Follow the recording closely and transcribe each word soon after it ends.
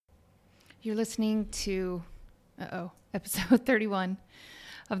You're listening to, episode 31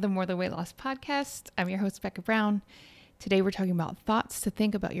 of the More Than Weight Loss podcast. I'm your host, Becca Brown. Today we're talking about thoughts to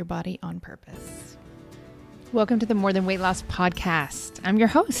think about your body on purpose. Welcome to the More Than Weight Loss podcast. I'm your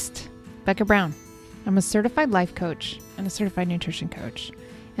host, Becca Brown. I'm a certified life coach and a certified nutrition coach.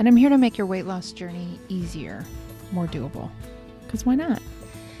 And I'm here to make your weight loss journey easier, more doable. Because why not?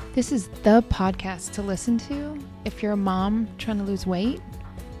 This is the podcast to listen to if you're a mom trying to lose weight,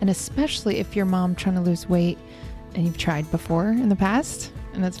 and especially if you're a mom trying to lose weight and you've tried before in the past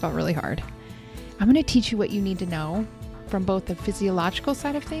and it's felt really hard. I'm going to teach you what you need to know from both the physiological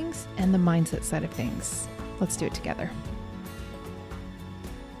side of things and the mindset side of things. Let's do it together.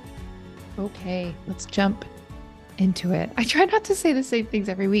 Okay, let's jump into it. I try not to say the same things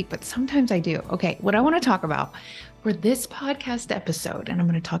every week, but sometimes I do. Okay, what I want to talk about for this podcast episode, and I'm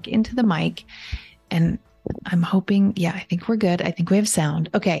going to talk into the mic, and I'm hoping, I think we're good. I think we have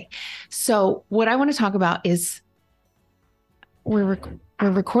sound. Okay. So what I want to talk about is we're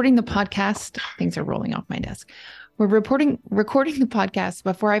recording the podcast. Things are rolling off my desk. We're recording the podcast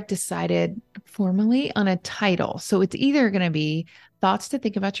before I've decided formally on a title. So it's either going to be thoughts to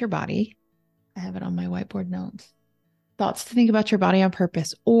think about your body. I have it on my whiteboard notes. Thoughts to think about your body on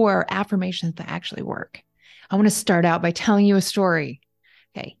purpose, or affirmations that actually work. I want to start out by telling you a story.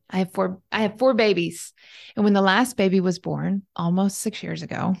 Okay, I have four babies. And when the last baby was born, almost 6 years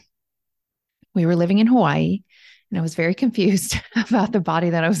ago, we were living in Hawaii, and I was very confused about the body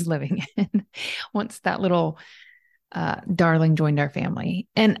that I was living in once that little darling joined our family.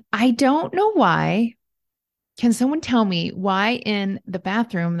 And I don't know why. Can someone tell me why in the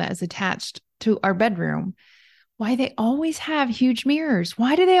bathroom that is attached to our bedroom, why they always have huge mirrors?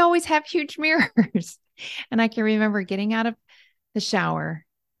 Why do they always have huge mirrors? And I can remember getting out of the shower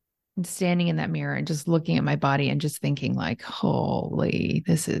and standing in that mirror and just looking at my body and just thinking like, holy,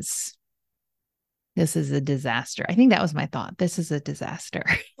 this is a disaster. I think that was my thought. This is a disaster.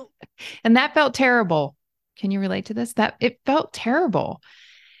 And that felt terrible. Can you relate to this? That it felt terrible.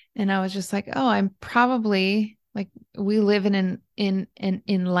 And I was just like, oh, I'm probably like, we live in an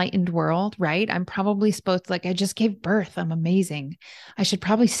enlightened world, right? I'm probably supposed to, like, I just gave birth. I'm amazing. I should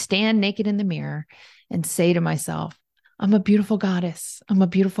probably stand naked in the mirror and say to myself, I'm a beautiful goddess. I'm a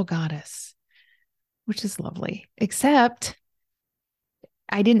beautiful goddess, which is lovely, except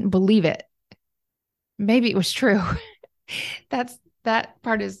I didn't believe it. Maybe it was true. That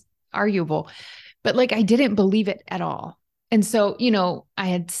part is arguable, but like, I didn't believe it at all. And so, I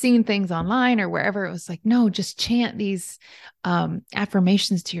had seen things online or wherever it was like, no, just chant these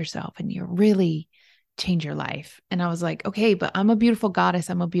affirmations to yourself and you really change your life. And I was like, okay, but I'm a beautiful goddess.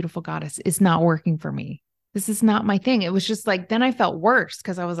 I'm a beautiful goddess. It's not working for me. This is not my thing. It was just like, then I felt worse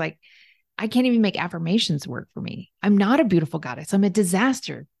because I was like, I can't even make affirmations work for me. I'm not a beautiful goddess. I'm a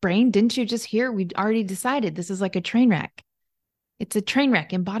disaster. Brain, didn't you just hear? We'd already decided this is like a train wreck. It's a train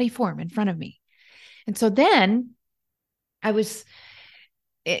wreck in body form in front of me. And so then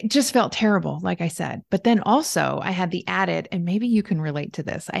it just felt terrible, like I said. But then also I had the added, and maybe you can relate to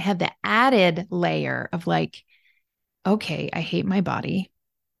this, I had the added layer of like, okay, I hate my body,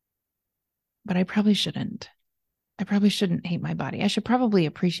 but I probably shouldn't. I probably shouldn't hate my body. I should probably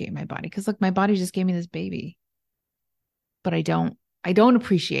appreciate my body because look, my body just gave me this baby, but I don't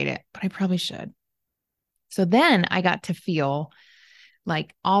appreciate it, but I probably should. So then I got to feel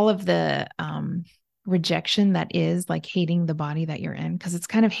like all of the rejection that is like hating the body that you're in, because it's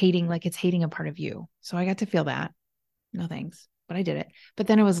kind of hating, like it's hating a part of you. So I got to feel that. No thanks, but I did it. But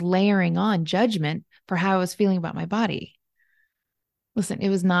then I was layering on judgment for how I was feeling about my body. Listen, it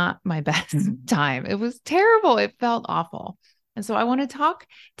was not my best time. It was terrible. It felt awful. And so I want to talk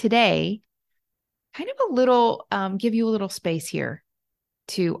today, kind of a little, give you a little space here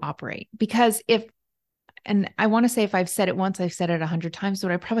to operate, because and I want to say if I've said it once, I've said it 100 times,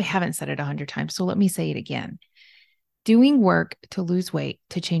 but I probably haven't said it 100 times. So let me say it again. Doing work to lose weight,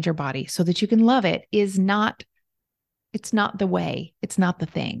 to change your body so that you can love it it's not the way. It's not the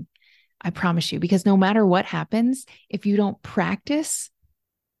thing. I promise you, because no matter what happens, if you don't practice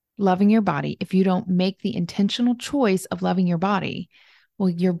loving your body, if you don't make the intentional choice of loving your body, well,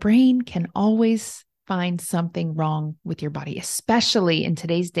 your brain can always find something wrong with your body, especially in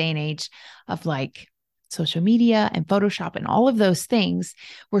today's day and age of like social media and Photoshop and all of those things,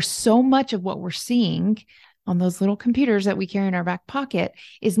 where so much of what we're seeing on those little computers that we carry in our back pocket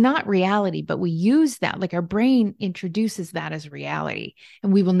is not reality, but we use that, like our brain introduces that as reality,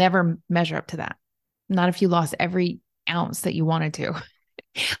 and we will never measure up to that. Not if you lost every ounce that you wanted to.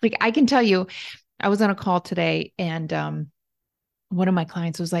 Like I can tell you, I was on a call today and one of my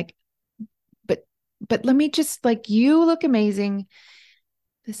clients was like, but let me just, like, you look amazing.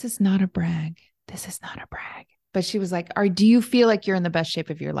 this is not a brag. This is not a brag. But she was like, do you feel like you're in the best shape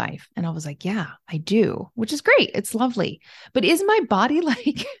of your life? And I was like, yeah, I do, which is great. It's lovely. But is my body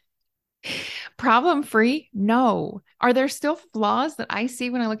like problem free? No. Are there still flaws that I see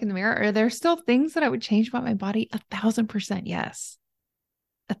when I look in the mirror? Are there still things that I would change about my body? 1,000% yes.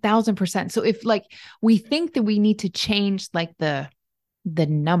 1,000%. So if like we think that we need to change like the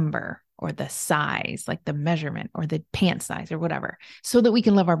number or the size, like the measurement or the pant size or whatever, so that we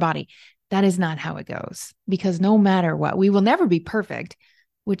can love our body, that is not how it goes. Because no matter what, we will never be perfect,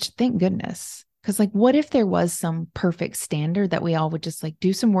 which thank goodness. Because like, what if there was some perfect standard that we all would just like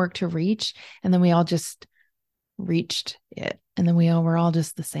do some work to reach, and then we all just reached it, and then we all were all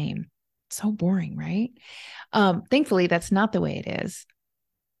just the same. So boring, right? Thankfully, that's not the way it is.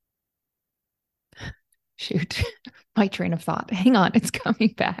 Shoot, my train of thought. Hang on, it's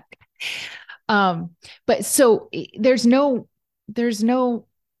coming back. But so there's no,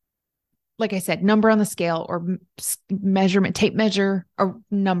 like I said, number on the scale or measurement, tape measure or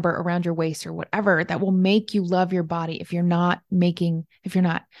number around your waist or whatever that will make you love your body if you're not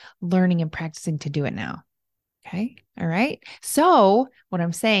learning and practicing to do it now. Okay. All right. So what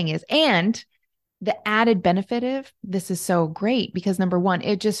I'm saying is, and the added benefit of this is so great because number one,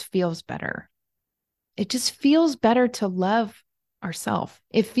 it just feels better. It just feels better to love ourselves.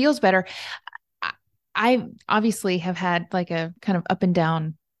 It feels better. I obviously have had like a kind of up and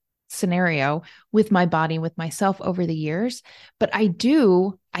down scenario with my body, with myself over the years, but I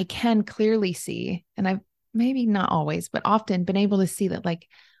can clearly see, and I've maybe not always, but often been able to see that like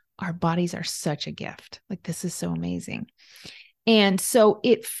our bodies are such a gift. Like this is so amazing. And so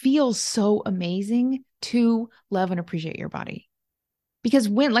it feels so amazing to love and appreciate your body. Because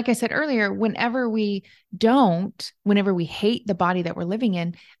like I said earlier, whenever we hate the body that we're living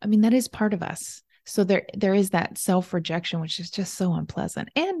in, I mean, that is part of us. So there is that self-rejection, which is just so unpleasant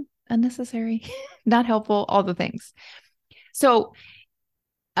and unnecessary, not helpful, all the things. So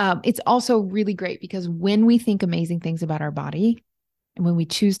it's also really great because when we think amazing things about our body and when we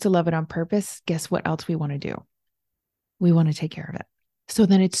choose to love it on purpose, guess what else we want to do? We want to take care of it. So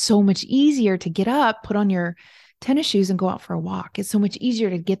then it's so much easier to get up, put on your tennis shoes and go out for a walk. It's so much easier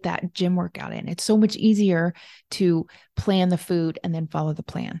to get that gym workout in. It's so much easier to plan the food and then follow the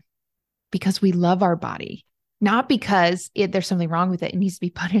plan because we love our body, not because there's something wrong with it. It needs to be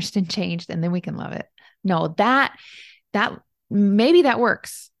punished and changed and then we can love it. No, that maybe that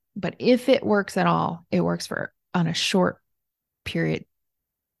works, but if it works at all, it works on a short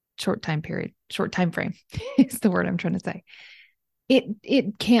time frame is the word I'm trying to say.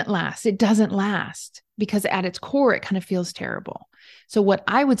 It can't last. It doesn't last because at its core, it kind of feels terrible. So what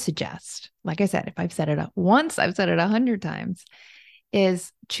I would suggest, like I said, if I've said it once, I've said it 100 times,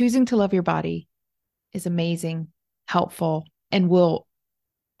 is choosing to love your body is amazing, helpful, and will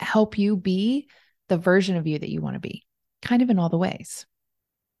help you be the version of you that you want to be, kind of in all the ways.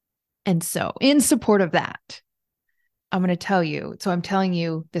 And so in support of that, I'm going to tell you, so I'm telling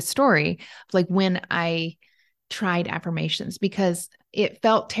you this story of like when I tried affirmations because it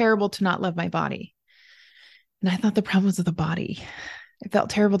felt terrible to not love my body. And I thought the problem was with the body. It felt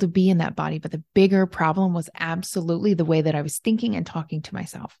terrible to be in that body, but the bigger problem was absolutely the way that I was thinking and talking to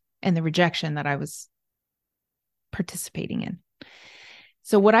myself and the rejection that I was participating in.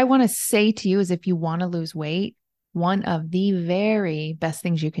 So what I want to say to you is if you want to lose weight, one of the very best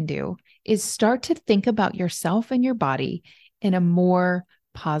things you can do is start to think about yourself and your body in a more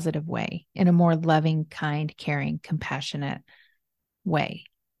positive way, in a more loving, kind, caring, compassionate way.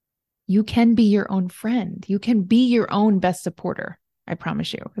 You can be your own friend. You can be your own best supporter. I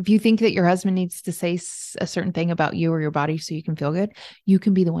promise you. If you think that your husband needs to say a certain thing about you or your body so you can feel good, you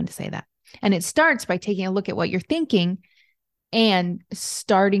can be the one to say that. And it starts by taking a look at what you're thinking and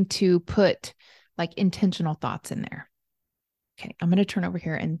starting to put like intentional thoughts in there. Okay, I'm going to turn over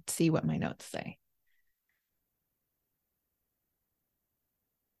here and see what my notes say.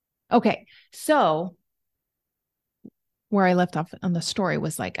 Okay, so where I left off on the story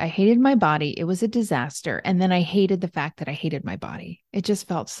was like, I hated my body. It was a disaster. And then I hated the fact that I hated my body. It just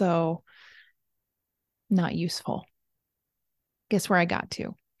felt so not useful. Guess where I got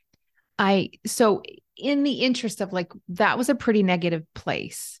to? So in the interest of like, that was a pretty negative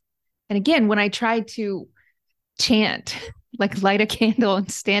place. And again, when I tried to chant, like light a candle and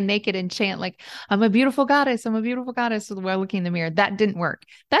stand naked and chant, like, I'm a beautiful goddess. I'm a beautiful goddess while looking in the mirror. That didn't work.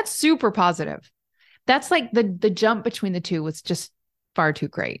 That's super positive. That's like the jump between the two was just far too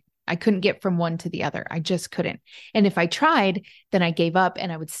great. I couldn't get from one to the other. I just couldn't. And if I tried, then I gave up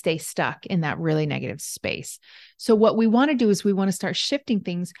and I would stay stuck in that really negative space. So what we want to do is we want to start shifting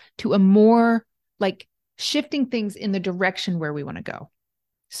things to a more like shifting things in the direction where we want to go.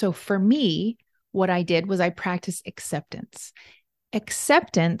 So for me, what I did was I practiced acceptance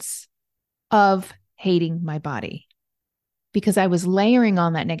of hating my body, because I was layering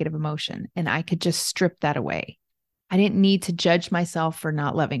on that negative emotion and I could just strip that away. I didn't need to judge myself for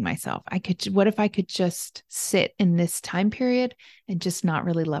not loving myself. What if I could just sit in this time period and just not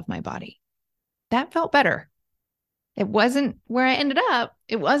really love my body? That felt better. It wasn't where I ended up.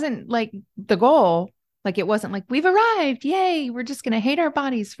 It wasn't like the goal. Like it wasn't like we've arrived. Yay. We're just going to hate our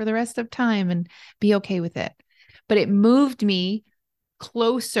bodies for the rest of time and be okay with it. But it moved me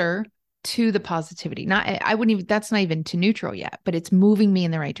closer to the positivity. I wouldn't even, that's not even to neutral yet, but it's moving me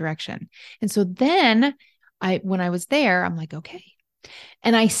in the right direction. And so then when I was there, I'm like, okay.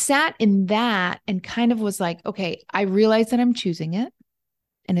 And I sat in that and kind of was like, okay, I realize that I'm choosing it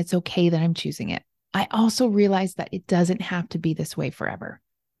and it's okay that I'm choosing it. I also realized that it doesn't have to be this way forever.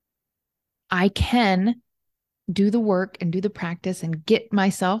 I can do the work and do the practice and get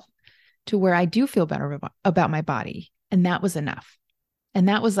myself to where I do feel better about my body. And that was enough. And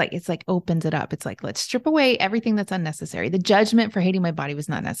that was like, it's like opens it up. It's like, let's strip away everything that's unnecessary. The judgment for hating my body was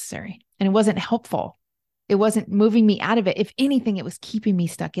not necessary. And it wasn't helpful. It wasn't moving me out of it. If anything, it was keeping me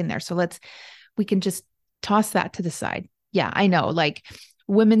stuck in there. So we can just toss that to the side. Yeah, I know. Like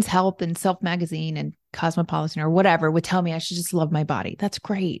Women's Health and Self Magazine and Cosmopolitan or whatever would tell me I should just love my body. That's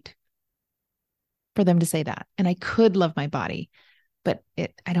great for them to say that. And I could love my body, but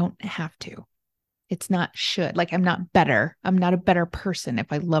I don't have to. It's not should. Like I'm not better. I'm not a better person if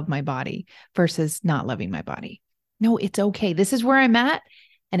I love my body versus not loving my body. No, it's okay. This is where I'm at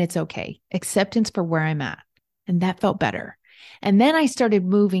and it's okay. Acceptance for where I'm at. And that felt better. And then I started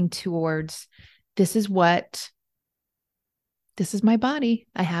moving towards this is my body.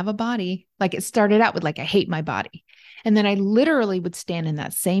 I have a body. Like it started out with like, I hate my body. And then I literally would stand in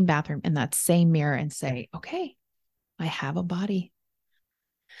that same bathroom, in that same mirror and say, okay, I have a body.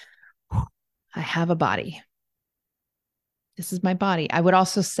 I have a body. This is my body. I would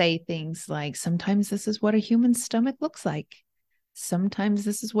also say things like, sometimes this is what a human stomach looks like. Sometimes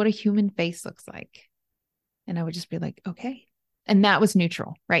this is what a human face looks like. And I would just be like, okay. And that was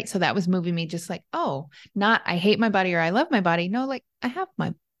neutral, right? So that was moving me just like, oh, not I hate my body or I love my body. No, like I have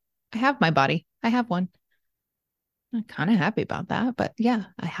my body. I have one. I'm kind of happy about that, but yeah,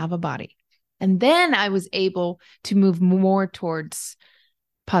 I have a body. And then I was able to move more towards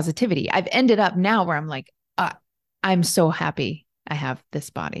positivity. I've ended up now where I'm like, I'm so happy I have this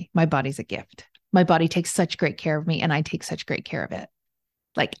body. My body's a gift. My body takes such great care of me and I take such great care of it.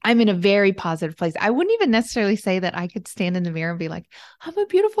 Like I'm in a very positive place. I wouldn't even necessarily say that I could stand in the mirror and be like, I'm a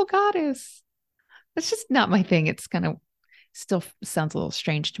beautiful goddess. That's just not my thing. It's kind of still sounds a little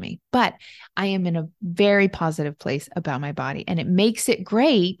strange to me, but I am in a very positive place about my body and it makes it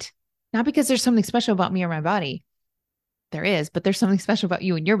great. Not because there's something special about me or my body. There is, but there's something special about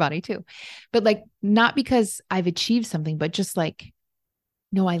you and your body too. But like, not because I've achieved something, but just like,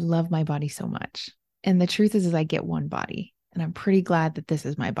 no, I love my body so much. And the truth is I get one body and I'm pretty glad that this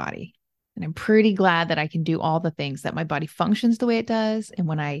is my body. And I'm pretty glad that I can do all the things that my body functions the way it does. And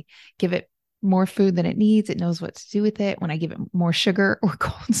when I give it more food than it needs, it knows what to do with it. When I give it more sugar or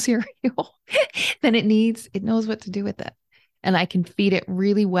cold cereal than it needs, it knows what to do with it. And I can feed it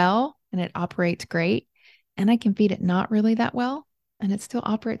really well and it operates great. And I can feed it not really that well and it still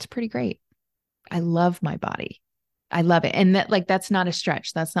operates pretty great. I love my body. I love it. And that's not a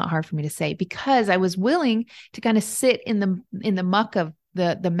stretch. That's not hard for me to say because I was willing to kind of sit in the muck of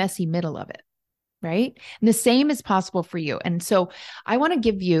the messy middle of it. Right. And the same is possible for you. And so I want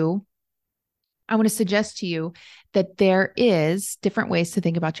to suggest to you that there is different ways to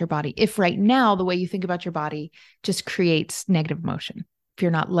think about your body. If right now, the way you think about your body just creates negative emotion, if you're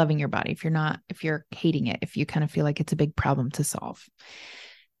not loving your body, if you're hating it, if you kind of feel like it's a big problem to solve.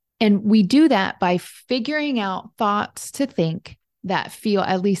 And we do that by figuring out thoughts to think that feel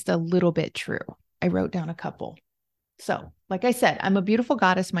at least a little bit true. I wrote down a couple. So like I said, I'm a beautiful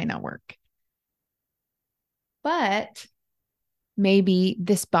goddess might not work, but maybe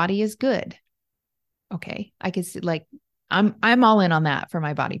this body is good. Okay. I could see like, I'm all in on that for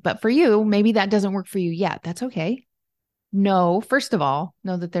my body, but for you, maybe that doesn't work for you yet. That's okay. No, first of all,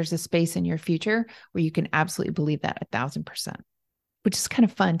 know that there's a space in your future where you can absolutely believe that 1,000%, which is kind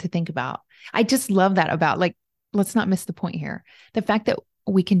of fun to think about. I just love that about like, let's not miss the point here. The fact that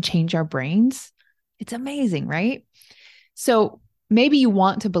we can change our brains, it's amazing, right? So maybe you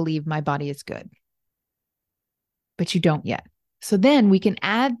want to believe my body is good, but you don't yet. So then we can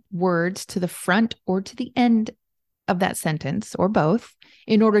add words to the front or to the end of that sentence or both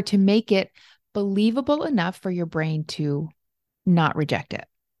in order to make it believable enough for your brain to not reject it.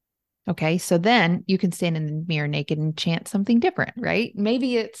 Okay. So then you can stand in the mirror naked and chant something different, right?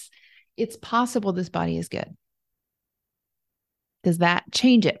 Maybe it's possible this body is good. Does that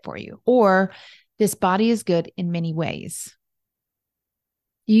change it for you? Or this body is good in many ways.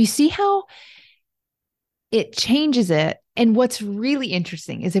 You see how it changes it. And what's really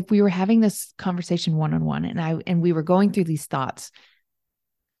interesting is if we were having this conversation one-on-one and we were going through these thoughts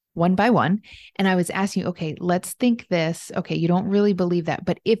one by one, and I was asking you, okay, let's think this. Okay, you don't really believe that,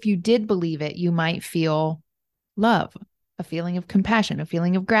 but if you did believe it, you might feel love, a feeling of compassion, a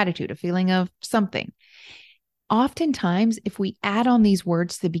feeling of gratitude, a feeling of something. Oftentimes, if we add on these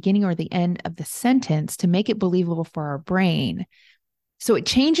words to the beginning or the end of the sentence to make it believable for our brain, so it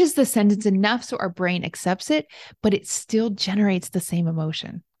changes the sentence enough so our brain accepts it, but it still generates the same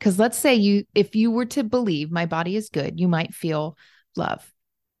emotion. Because let's say if you were to believe my body is good, you might feel love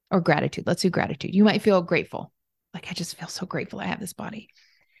or gratitude. Let's do gratitude. You might feel grateful. Like, I just feel so grateful I have this body.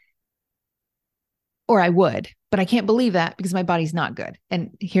 Or I would, but I can't believe that because my body's not good.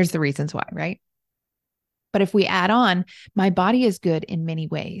 And here's the reasons why, right? But if we add on, my body is good in many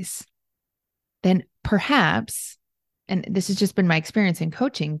ways, then perhaps, and this has just been my experience in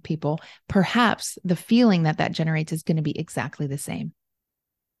coaching people, perhaps the feeling that generates is going to be exactly the same.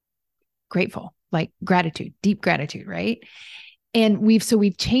 Grateful, like gratitude, deep gratitude, right? And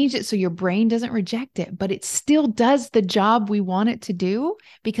we've changed it so your brain doesn't reject it, but it still does the job we want it to do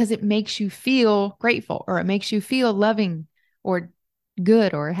because it makes you feel grateful or it makes you feel loving or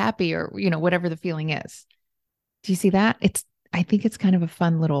good or happy or, whatever the feeling is. Do you see that? I think it's kind of a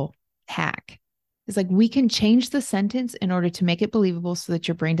fun little hack. It's like we can change the sentence in order to make it believable so that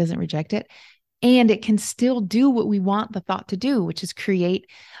your brain doesn't reject it. And it can still do what we want the thought to do, which is create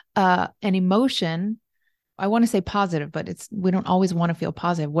an emotion. I want to say positive, but we don't always want to feel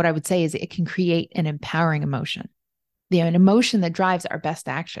positive. What I would say is it can create an empowering emotion, an emotion that drives our best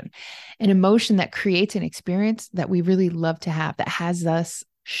action, an emotion that creates an experience that we really love to have, that has us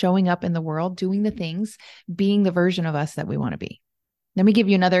showing up in the world, doing the things, being the version of us that we want to be. Let me give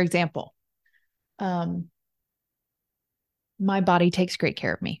you another example. My body takes great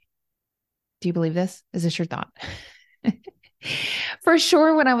care of me. Do you believe this? Is this your thought? For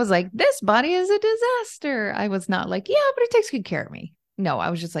sure, when I was like, this body is a disaster, I was not like, yeah, but it takes good care of me. No, I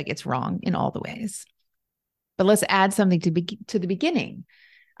was just like, it's wrong in all the ways. But let's add something to the beginning.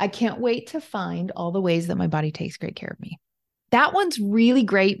 I can't wait to find all the ways that my body takes great care of me. That one's really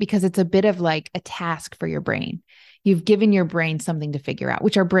great because it's a bit of like a task for your brain. You've given your brain something to figure out,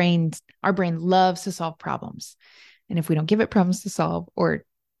 which our brain loves to solve problems. And if we don't give it problems to solve or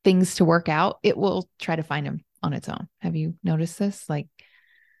things to work out, it will try to find them on its own. Have you noticed this? Like,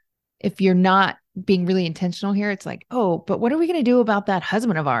 if you're not being really intentional here, it's like, oh, but what are we going to do about that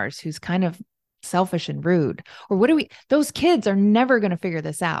husband of ours who's kind of selfish and rude? Or those kids are never going to figure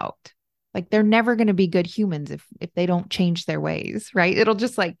this out. Like, they're never going to be good humans if they don't change their ways, right? It'll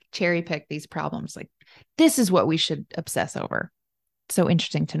just like cherry pick these problems. Like, this is what we should obsess over. So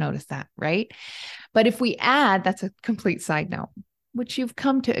interesting to notice that, right? But if we add, that's a complete side note, which you've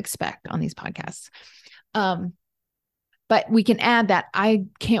come to expect on these podcasts. But we can add that I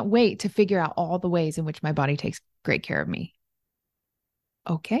can't wait to figure out all the ways in which my body takes great care of me.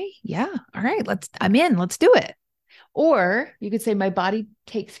 Okay. Yeah. All right. I'm in. Let's do it. Or you could say my body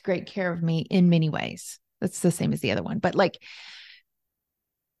takes great care of me in many ways. That's the same as the other one. But like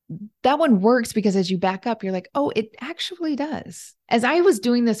that one works because as you back up, you're like, oh, it actually does. As I was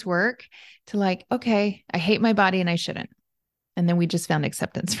doing this work to like, okay, I hate my body and I shouldn't. And then we just found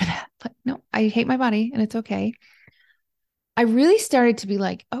acceptance for that. But no, I hate my body and it's okay. I really started to be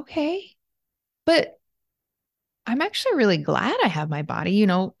like, okay, but I'm actually really glad I have my body.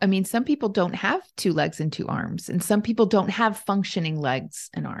 I mean, some people don't have 2 legs and 2 arms, and some people don't have functioning legs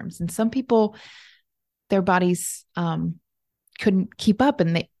and arms. And some people, their bodies couldn't keep up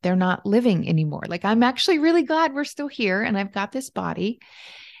and they're not living anymore. Like, I'm actually really glad we're still here and I've got this body.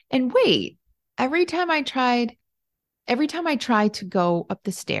 And wait, every time I try to go up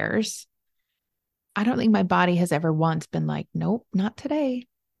the stairs, I don't think my body has ever once been like, nope, not today.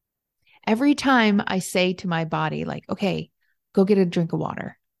 Every time I say to my body, like, okay, go get a drink of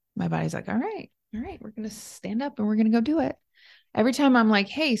water, my body's like, all right, we're going to stand up and we're going to go do it. Every time I'm like,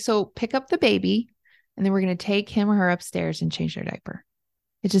 hey, so pick up the baby and then we're going to take him or her upstairs and change their diaper.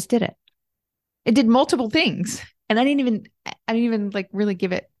 It just did it. It did multiple things. And I didn't even like really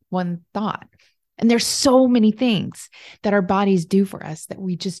give it one thought. And there's so many things that our bodies do for us that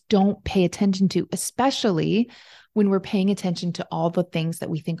we just don't pay attention to, especially when we're paying attention to all the things that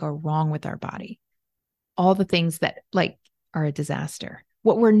we think are wrong with our body, all the things that like are a disaster.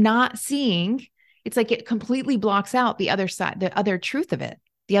 What we're not seeing, it's like it completely blocks out the other side, the other truth of it.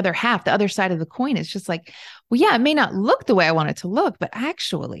 the other half, the other side of the coin is just like, well, yeah, it may not look the way I want it to look, but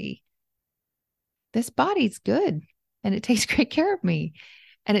actually this body's good and it takes great care of me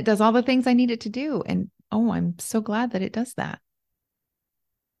and it does all the things I need it to do. And oh, I'm so glad that it does that.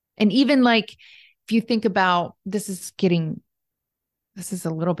 And even like, if you think about this is a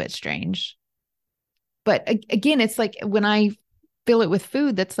little bit strange, but again, it's like when I fill it with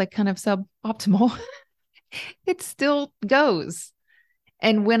food that's like kind of suboptimal, it still goes.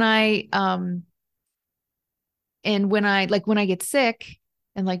 And when I get sick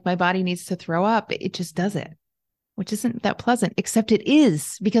and like my body needs to throw up, it just does it, which isn't that pleasant, except it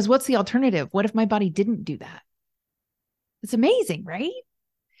is, because what's the alternative? What if my body didn't do that? It's amazing, right?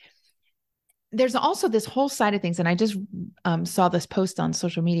 There's also this whole side of things. And I just saw this post on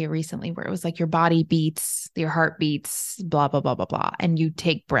social media recently where it was like your body beats, your heart beats, blah, blah, blah, blah, blah. And you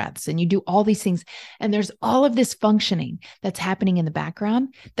take breaths and you do all these things. And there's all of this functioning that's happening in the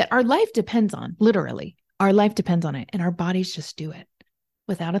background that our life depends on, literally. Our life depends on it. And our bodies just do it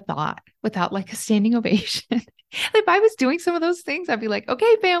without a thought, without like a standing ovation. If I was doing some of those things, I'd be like,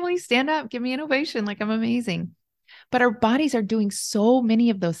 okay, family, stand up, give me an ovation. Like I'm amazing. But our bodies are doing so many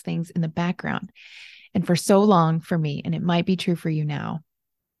of those things in the background. And for so long for me, and it might be true for you now,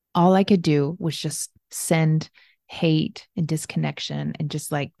 all I could do was just send hate and disconnection and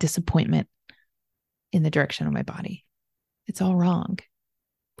just like disappointment in the direction of my body. It's all wrong.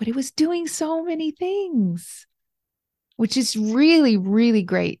 But it was doing so many things, which is really, really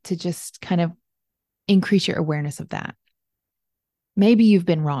great to just kind of increase your awareness of that. Maybe you've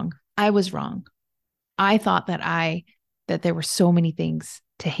been wrong. I was wrong. I thought that there were so many things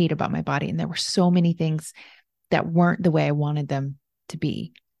to hate about my body, and there were so many things that weren't the way I wanted them to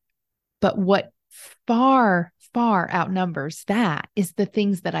be. But what far, far outnumbers that is the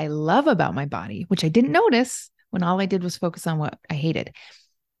things that I love about my body, which I didn't notice when all I did was focus on what I hated.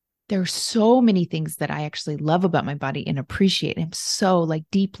 There are so many things that I actually love about my body and appreciate. I'm so like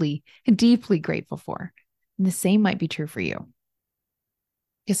deeply, deeply grateful for. And the same might be true for you.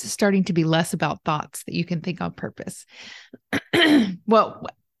 It's starting to be less about thoughts that you can think on purpose. Well,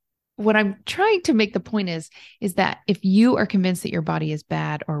 what I'm trying to make the point is that if you are convinced that your body is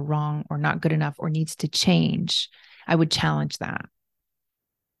bad or wrong or not good enough or needs to change, I would challenge that.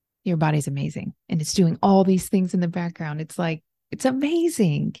 Your body's amazing and it's doing all these things in the background. It's like, it's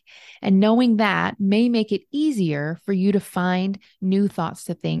amazing. And knowing that may make it easier for you to find new thoughts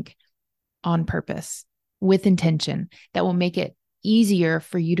to think on purpose with intention that will make it easier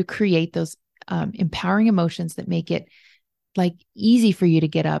for you to create those empowering emotions that make it like easy for you to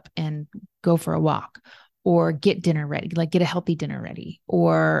get up and go for a walk or get dinner ready, like get a healthy dinner ready,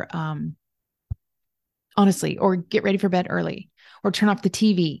 or honestly, or get ready for bed early, or turn off the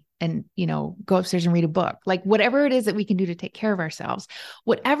TV and, go upstairs and read a book. Like whatever it is that we can do to take care of ourselves,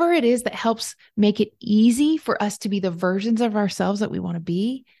 whatever it is that helps make it easy for us to be the versions of ourselves that we want to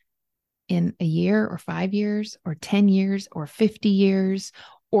be in a year or 5 years or 10 years or 50 years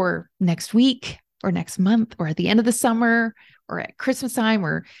or next week or next month or at the end of the summer or at Christmas time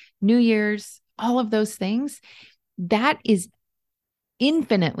or New Year's, all of those things, that is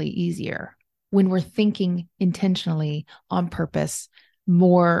infinitely easier when we're thinking intentionally on purpose,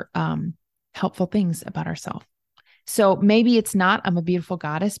 more helpful things about ourselves. So maybe it's not, I'm a beautiful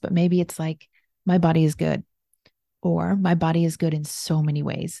goddess, but maybe it's like, my body is good, or my body is good in so many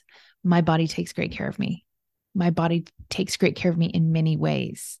ways. My body takes great care of me. My body takes great care of me in many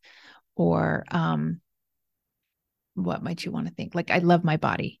ways. Or what might you want to think? Like, I love my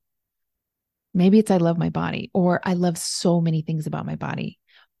body. Maybe it's I love my body, or I love so many things about my body,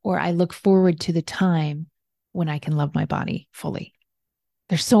 or I look forward to the time when I can love my body fully.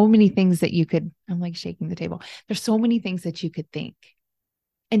 There's so many things that you could, I'm like shaking the table. There's so many things that you could think.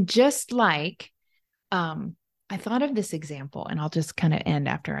 And just like, I thought of this example, and I'll just kind of end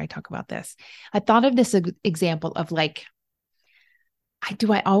after I talk about this. I thought of this example of like,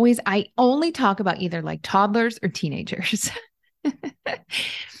 I only talk about either like toddlers or teenagers,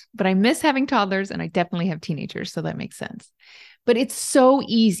 but I miss having toddlers and I definitely have teenagers. So that makes sense. But it's so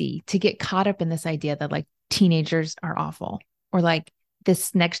easy to get caught up in this idea that like teenagers are awful, or like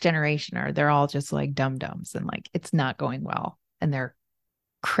this next generation, or they're all just like dum-dums and like, it's not going well and they're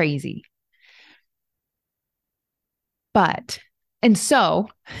crazy. And so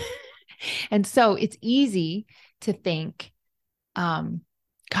it's easy to think,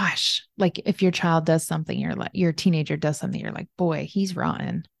 gosh, like if your child does something, your teenager does something, you're like, boy, he's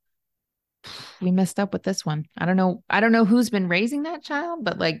rotten. We messed up with this one. I don't know who's been raising that child,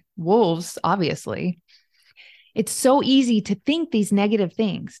 but like wolves, obviously. It's so easy to think these negative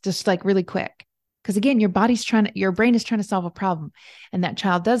things just like really quick. Because again, your brain is trying to solve a problem, and that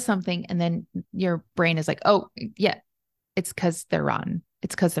child does something. And then your brain is like, oh yeah, it's because they're rotten.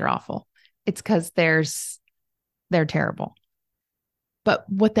 It's because they're awful. It's because they're terrible. But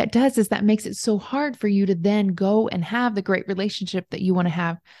what that does is that makes it so hard for you to then go and have the great relationship that you want to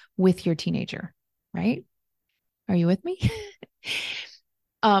have with your teenager, right? Are you with me?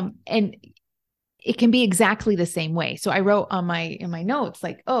 And it can be exactly the same way. So I wrote in my notes,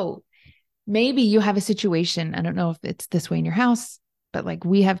 like, oh, maybe you have a situation. I don't know if it's this way in your house, but like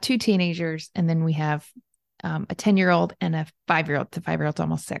we have two teenagers, and then we have a 10-year-old and a 5-year-old. The 5-year-old's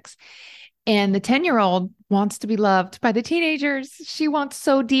almost 6. And the 10-year-old wants to be loved by the teenagers. She wants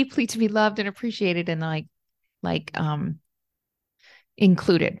so deeply to be loved and appreciated and like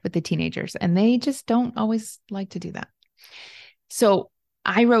included with the teenagers. And they just don't always like to do that. So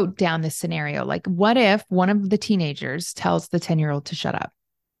I wrote down this scenario, like, what if one of the teenagers tells the 10-year-old to shut up?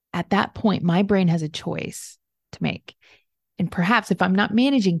 At that point, my brain has a choice to make. And perhaps if I'm not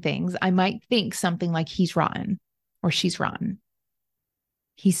managing things, I might think something like he's rotten or she's rotten.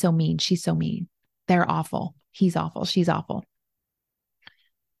 He's so mean. She's so mean. They're awful. He's awful. She's awful.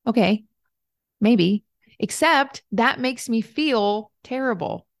 Okay, maybe, except that makes me feel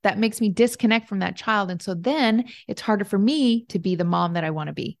terrible. That makes me disconnect from that child. And so then it's harder for me to be the mom that I want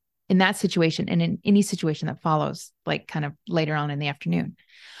to be in that situation and in any situation that follows, like kind of later on in the afternoon.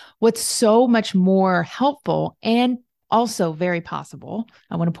 What's so much more helpful and also very possible,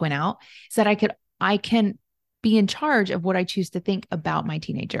 I want to point out, is that I can be in charge of what I choose to think about my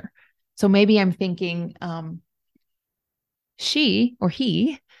teenager. So maybe I'm thinking, she or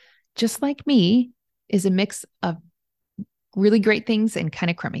he, just like me, is a mix of really great things and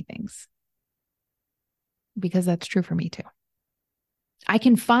kind of crummy things. Because that's true for me too. I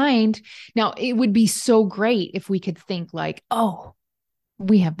can find, now it would be so great if we could think like, oh,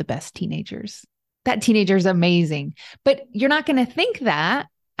 we have the best teenagers. That teenager is amazing. But you're not going to think that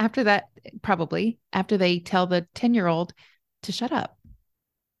after that, probably after they tell the 10-year-old to shut up.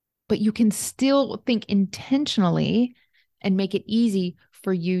 But you can still think intentionally and make it easy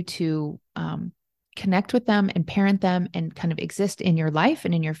for you to connect with them and parent them and kind of exist in your life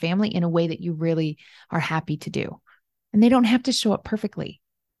and in your family in a way that you really are happy to do. And they don't have to show up perfectly.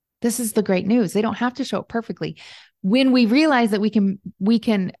 This is the great news. They don't have to show up perfectly. When we realize that we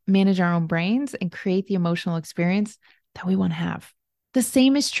can manage our own brains and create the emotional experience that we want to have. The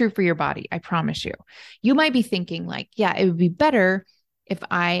same is true for your body. I promise you. You might be thinking like, yeah, it would be better if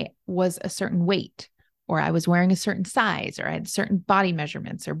I was a certain weight, or I was wearing a certain size, or I had certain body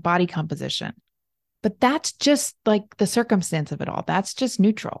measurements or body composition. But that's just like the circumstance of it all. That's just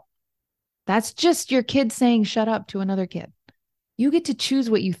neutral. That's just your kid saying, shut up to another kid. You get to choose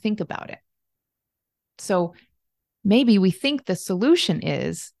what you think about it. So maybe we think the solution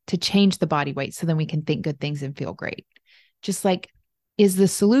is to change the body weight so then we can think good things and feel great. Just like, is the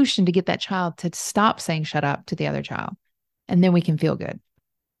solution to get that child to stop saying shut up to the other child, and then we can feel good.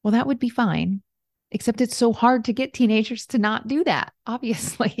 Well, that would be fine, except it's so hard to get teenagers to not do that.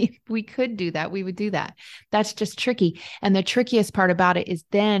 Obviously, if we could do that, we would do that. That's just tricky. And the trickiest part about it is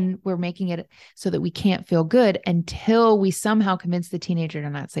then we're making it so that we can't feel good until we somehow convince the teenager to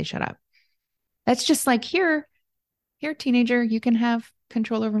not say shut up. That's just like, here, teenager, you can have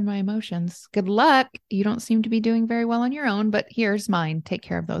control over my emotions. Good luck. You don't seem to be doing very well on your own, but here's mine. Take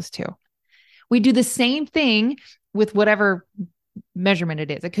care of those too. We do the same thing with whatever measurement it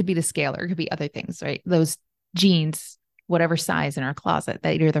is. It could be the scale, or it could be other things, right? Those jeans, whatever size in our closet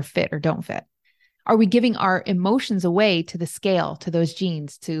that either fit or don't fit. Are we giving our emotions away to the scale, to those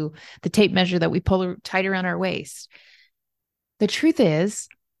jeans, to the tape measure that we pull tight around our waist? The truth is,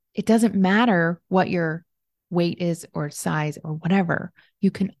 it doesn't matter what your weight is or size or whatever.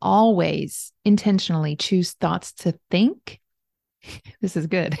 You can always intentionally choose thoughts to think. This is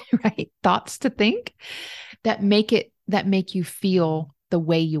good, right? Thoughts to think that make you feel the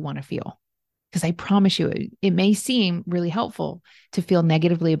way you want to feel. Because I promise you, it may seem really helpful to feel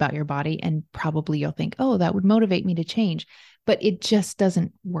negatively about your body. And probably you'll think, oh, that would motivate me to change. But it just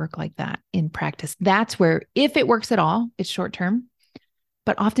doesn't work like that in practice. That's where, if it works at all, it's short term.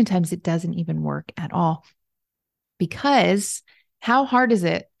 But oftentimes it doesn't even work at all. Because how hard is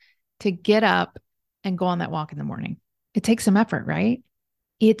it to get up and go on that walk in the morning? It takes some effort, right?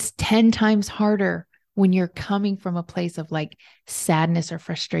 It's 10 times harder when you're coming from a place of like sadness or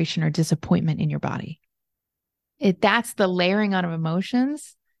frustration or disappointment in your body. That's the layering on of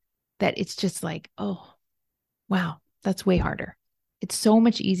emotions that it's just like, oh, wow, that's way harder. It's so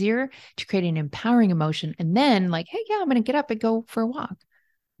much easier to create an empowering emotion and then like, hey, yeah, I'm going to get up and go for a walk.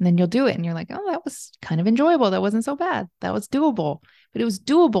 And then you'll do it. And you're like, oh, that was kind of enjoyable. That wasn't so bad. That was doable. But it was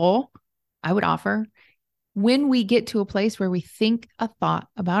doable I would offer when we get to a place where we think a thought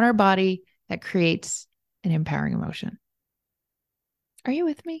about our body that creates an empowering emotion. Are you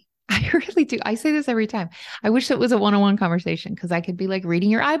with me? I really do. I say this every time. I wish it was a one-on-one conversation because I could be like reading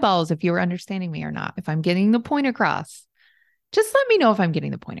your eyeballs if you were understanding me or not, if I'm getting the point across. Just let me know if I'm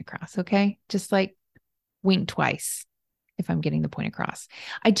getting the point across, okay? Just like wink twice if I'm getting the point across.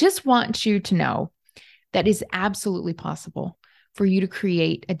 I just want you to know that is absolutely possible for you to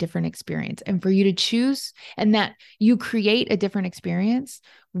create a different experience and for you to choose, and that you create a different experience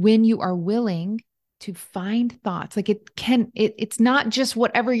when you are willing to find thoughts. Like it's not just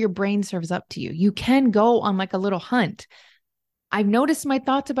whatever your brain serves up to you. You can go on like a little hunt. I've noticed my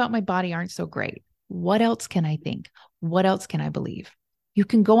thoughts about my body aren't so great. What else can I think? What else can I believe? You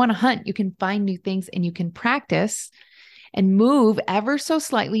can go on a hunt. You can find new things and you can practice and move ever so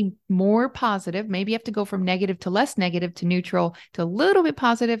slightly more positive. Maybe you have to go from negative to less negative to neutral to a little bit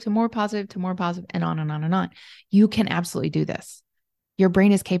positive to more positive to more positive and on and on and on. You can absolutely do this. Your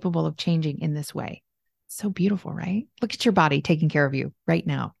brain is capable of changing in this way. So beautiful, right? Look at your body taking care of you right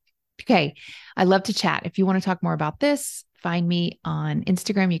now. Okay. I love to chat. If you want to talk more about this, find me on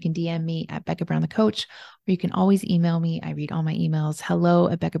Instagram. You can DM me at Becca Brown the Coach, or you can always email me. I read all my emails,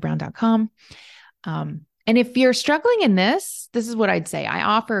 hello@beccabrown.com. And if you're struggling in this is what I'd say. I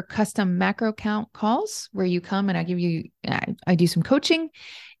offer custom macro count calls where you come and I give you, I do some coaching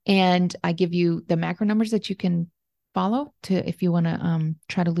and I give you the macro numbers that you can follow to, if you want to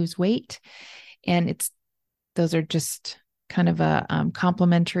try to lose weight. And those are just kind of a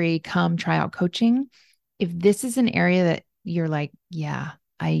complimentary come try out coaching. If this is an area that you're like, yeah,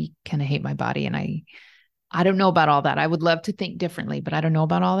 I kind of hate my body and I don't know about all that. I would love to think differently, but I don't know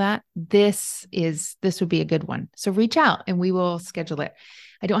about all that. This would be a good one. So reach out and we will schedule it.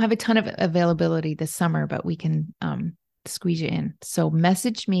 I don't have a ton of availability this summer, but we can squeeze you in. So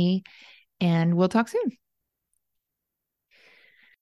message me and we'll talk soon.